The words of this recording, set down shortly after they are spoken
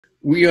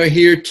We are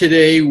here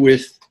today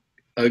with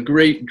a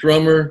great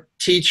drummer,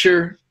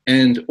 teacher,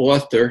 and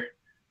author,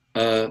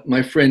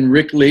 my friend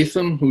Rick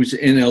Latham, who's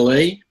in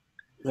LA.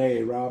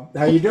 Hey, Rob.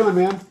 How you doing,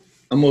 man?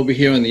 I'm over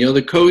here on the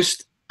other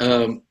coast,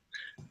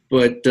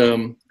 but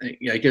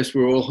I guess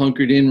we're all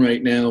hunkered in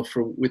right now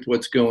with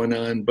what's going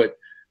on, but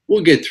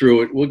we'll get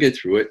through it. We'll get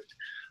through it.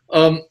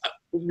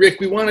 Rick,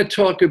 we want to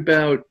talk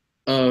about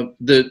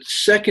the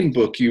second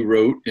book you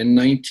wrote in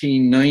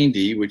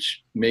 1990,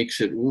 which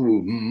makes it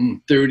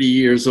 30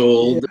 years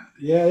old.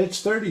 Yeah,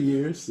 it's 30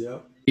 years. Yeah.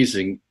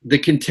 Amazing. The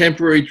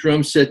Contemporary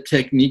Drumset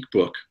Technique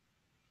book.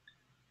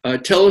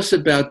 Tell us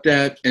about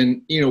that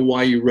and,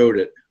 why you wrote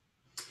it.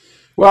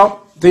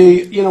 Well,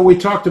 we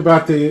talked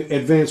about the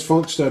Advanced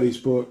Funk Studies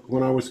book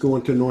when I was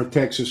going to North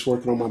Texas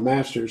working on my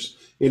master's.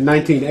 In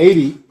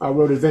 1980, I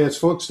wrote Advanced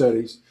Funk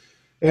Studies.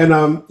 And,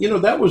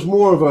 that was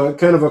more of a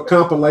kind of a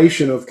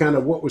compilation of kind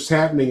of what was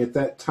happening at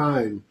that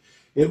time.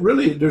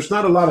 There's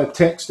not a lot of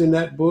text in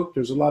that book.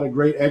 There's a lot of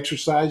great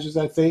exercises,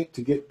 I think,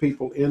 to get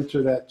people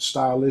into that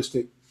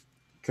stylistic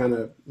kind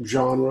of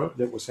genre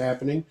that was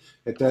happening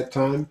at that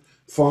time,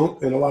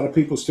 funk, and a lot of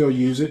people still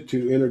use it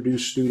to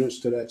introduce students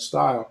to that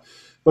style.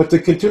 But the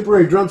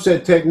Contemporary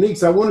Drumset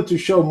Techniques, I wanted to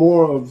show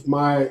more of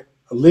my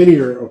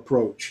linear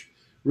approach,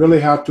 really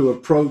how to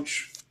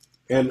approach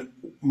and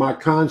my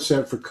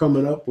concept for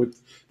coming up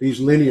with these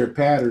linear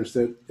patterns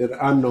that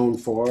I'm known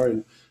for.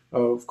 And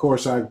of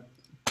course, I,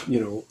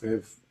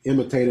 have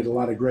imitated a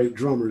lot of great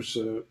drummers,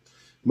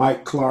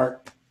 Mike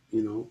Clark,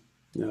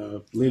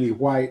 Lenny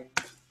White,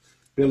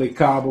 Billy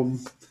Cobham,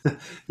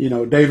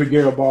 David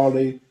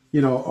Garibaldi,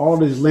 all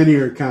these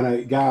linear kind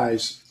of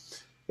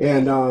guys.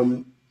 And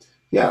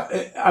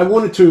I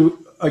wanted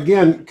to,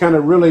 again, kind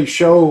of really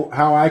show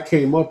how I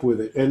came up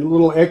with it and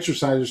little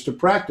exercises to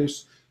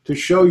practice to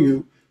show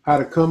you how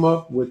to come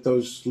up with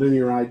those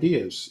linear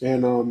ideas.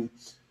 And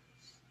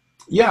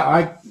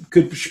I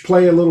could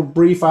play a little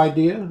brief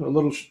idea,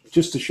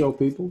 just to show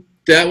people.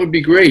 That would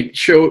be great.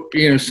 Show,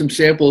 some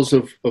samples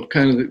of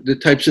kind of the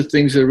types of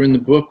things that are in the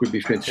book would be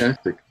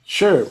fantastic.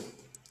 Sure.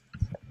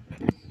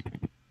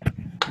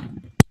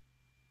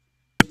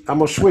 I'm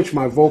going to switch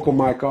my vocal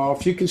mic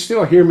off. You can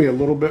still hear me a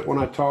little bit when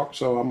I talk,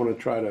 so I'm going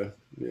to try to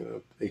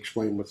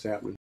explain what's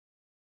happening.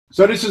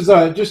 So this is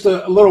just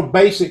a little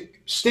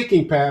basic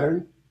sticking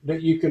pattern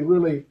that you can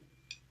really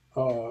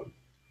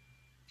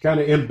kind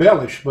of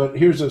embellish, but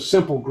here's a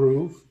simple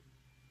groove.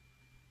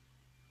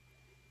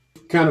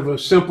 Kind of a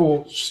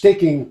simple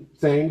sticking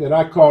thing that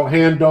I call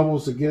hand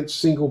doubles against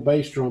single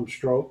bass drum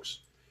strokes.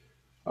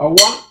 1,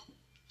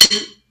 2,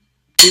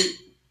 3,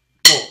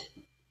 4.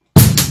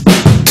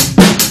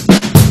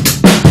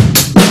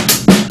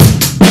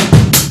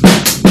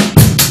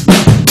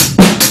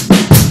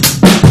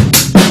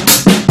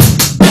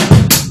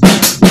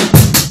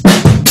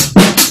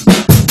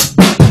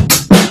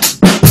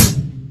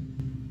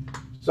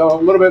 So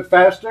a little bit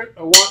faster.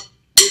 1,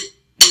 2,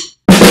 3.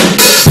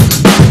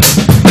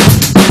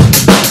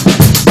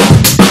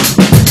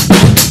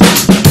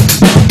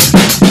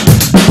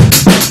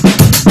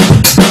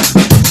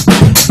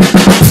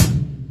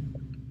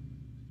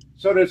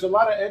 So there's a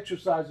lot of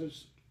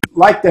exercises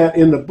like that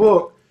in the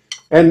book,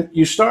 and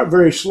you start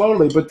very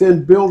slowly, but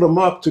then build them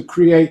up to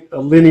create a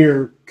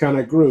linear kind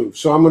of groove.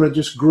 So I'm going to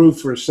just groove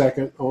for a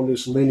second on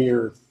this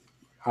linear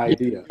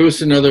idea. Give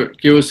us another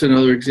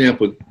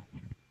example.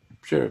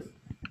 Sure.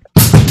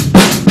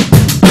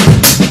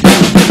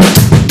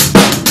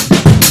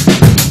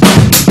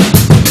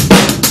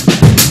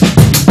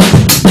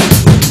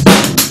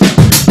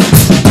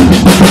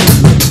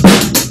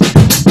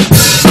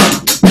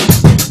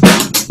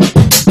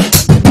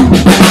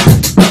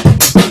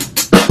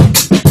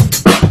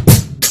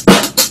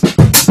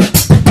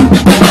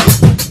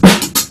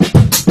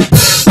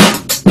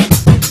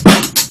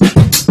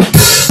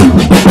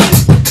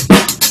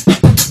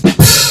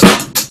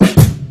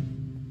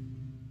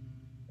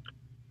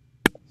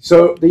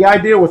 So the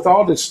idea with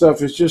all this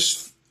stuff is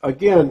just,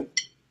 again,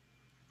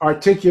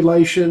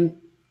 articulation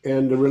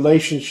and the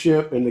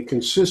relationship and the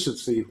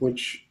consistency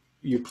which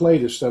you play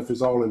this stuff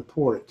is all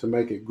important to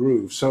make it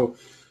groove. So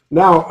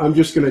now I'm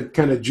just going to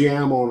kind of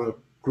jam on a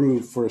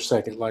groove for a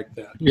second like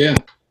that. Yeah.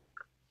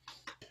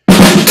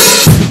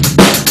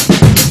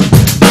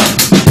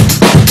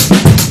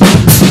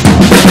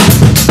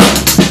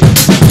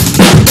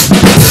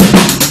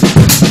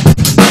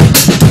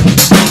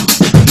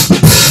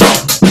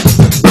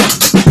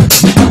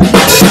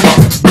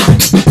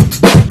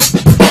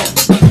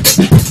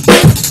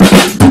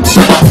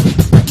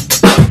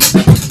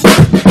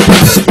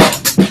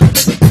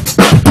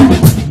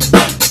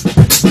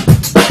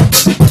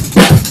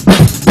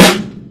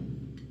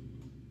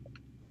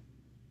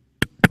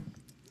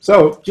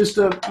 So just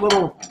a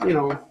little,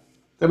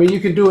 you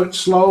can do it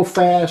slow,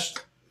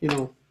 fast,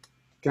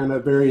 kind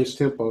of various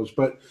tempos.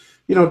 But,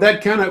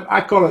 that kind of, I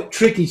call it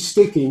tricky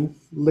sticking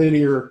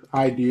linear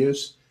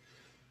ideas,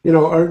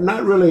 are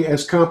not really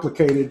as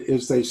complicated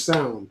as they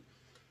sound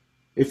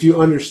if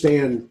you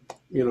understand,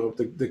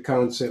 the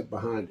concept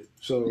behind it.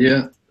 So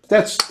yeah,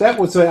 that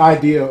was the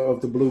idea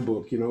of the Blue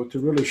Book, to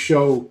really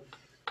show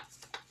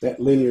that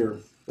linear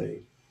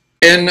thing.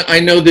 And I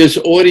know there's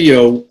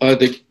audio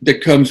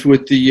that comes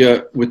with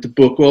the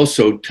book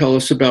also. Tell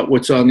us about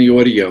what's on the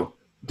audio.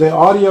 The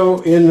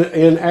audio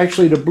in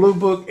actually the Blue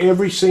Book,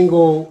 every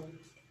single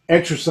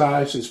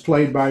exercise is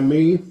played by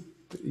me.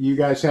 You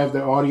guys have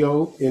the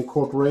audio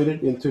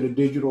incorporated into the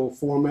digital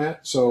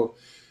format, so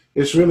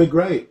it's really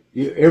great.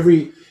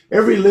 Every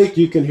lick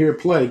you can hear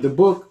played. The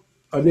book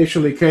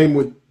initially came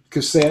with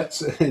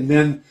cassettes and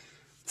then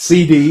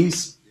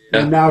CDs,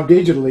 Yeah. and now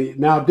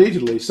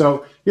digitally.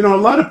 So a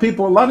lot of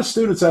people, a lot of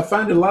students, I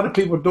find that a lot of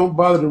people don't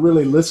bother to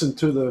really listen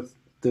to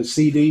the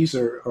CDs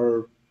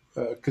or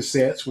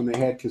cassettes when they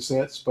had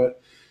cassettes,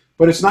 but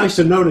it's nice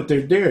to know that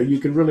they're there. You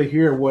can really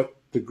hear what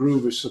the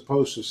groove is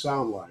supposed to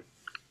sound like.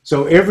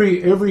 So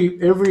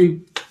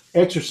every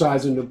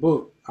exercise in the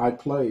book I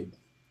played.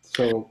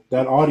 So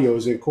that audio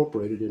is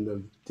incorporated in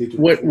the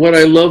digital. What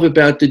I love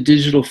about the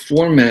digital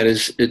format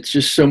is it's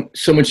just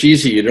so much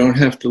easier. You don't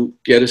have to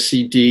get a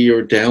CD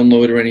or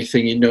download or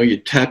anything. You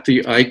tap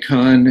the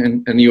icon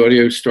and the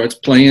audio starts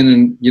playing,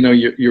 and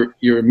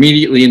you're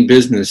immediately in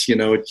business.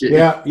 Yeah,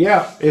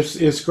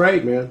 it's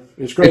great, man.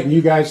 It's great, and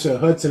you guys,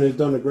 Hudson has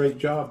done a great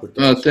job with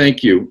that.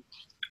 Thank you.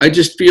 I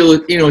just feel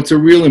it's a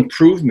real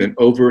improvement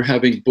over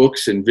having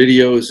books and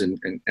videos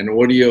and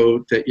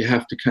audio that you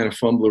have to kind of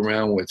fumble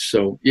around with.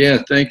 So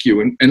yeah, thank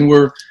you. And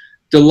we're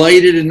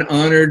delighted and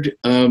honored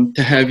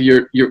to have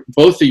your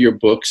both of your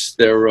books.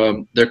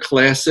 They're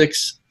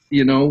classics,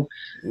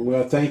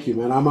 Well, thank you,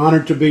 man. I'm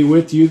honored to be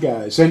with you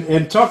guys.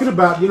 And talking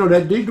about,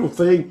 that digital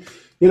thing,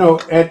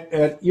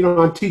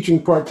 I'm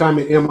teaching part-time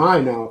at MI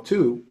now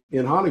too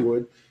in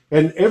Hollywood,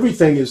 and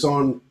everything is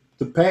on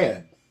the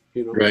pad.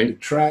 Right.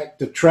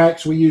 The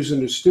tracks we use in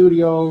the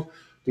studio,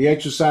 the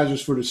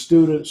exercises for the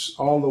students,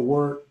 all the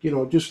work,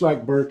 just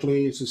like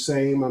Berkeley, it's the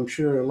same. I'm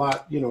sure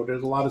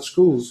there's a lot of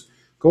schools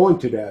going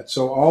to that.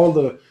 So all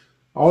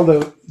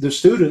the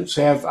students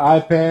have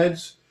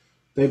iPads.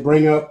 They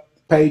bring up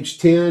page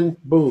 10,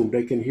 boom,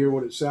 they can hear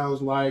what it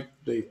sounds like.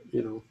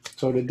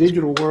 So the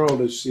digital world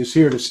is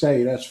here to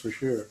stay, that's for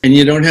sure. And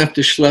you don't have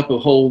to schlep a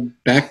whole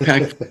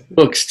backpack of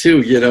books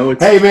too,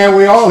 Hey man,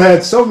 we all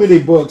had so many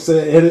books.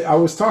 And I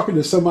was talking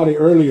to somebody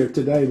earlier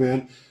today,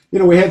 man.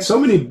 We had so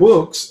many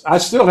books. I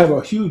still have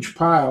a huge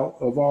pile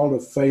of all the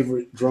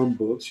favorite drum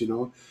books,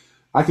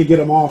 I could get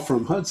them all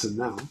from Hudson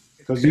now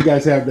because you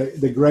guys have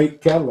the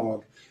great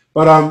catalog.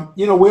 But,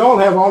 we all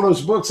have all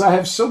those books. I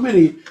have so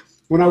many.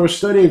 When I was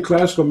studying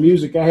classical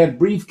music, I had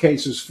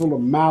briefcases full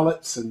of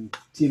mallets and,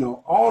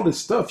 all the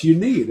stuff you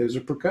need as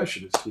a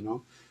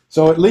percussionist,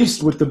 So at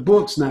least with the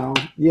books now,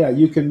 yeah,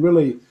 you can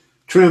really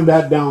trim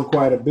that down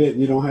quite a bit.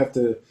 You don't have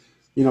to,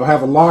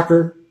 have a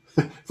locker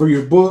for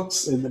your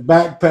books and the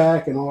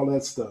backpack and all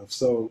that stuff.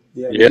 So,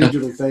 yeah, the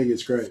digital thing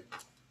is great.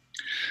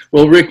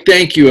 Well, Rick,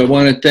 thank you. I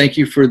want to thank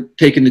you for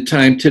taking the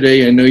time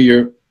today. I know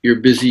you're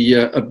busy,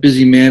 a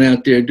busy man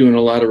out there doing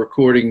a lot of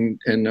recording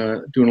and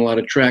doing a lot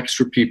of tracks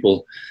for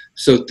people.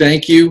 So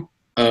thank you.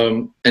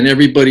 And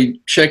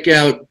everybody check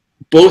out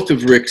both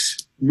of Rick's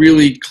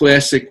really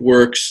classic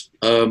works.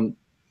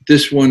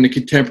 This one, the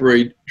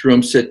Contemporary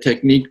Drumset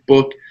Technique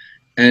book,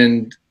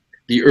 and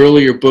the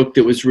earlier book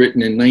that was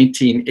written in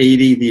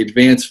 1980, the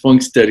Advanced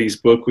Funk Studies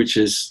book, which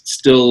is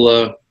still,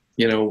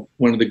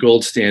 one of the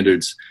gold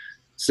standards.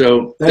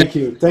 So thank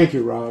you. Thank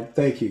you, Rob.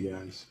 Thank you,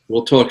 guys.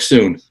 We'll talk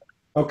soon.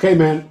 Okay,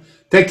 man.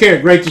 Take care.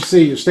 Great to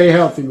see you. Stay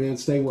healthy, man.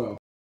 Stay well.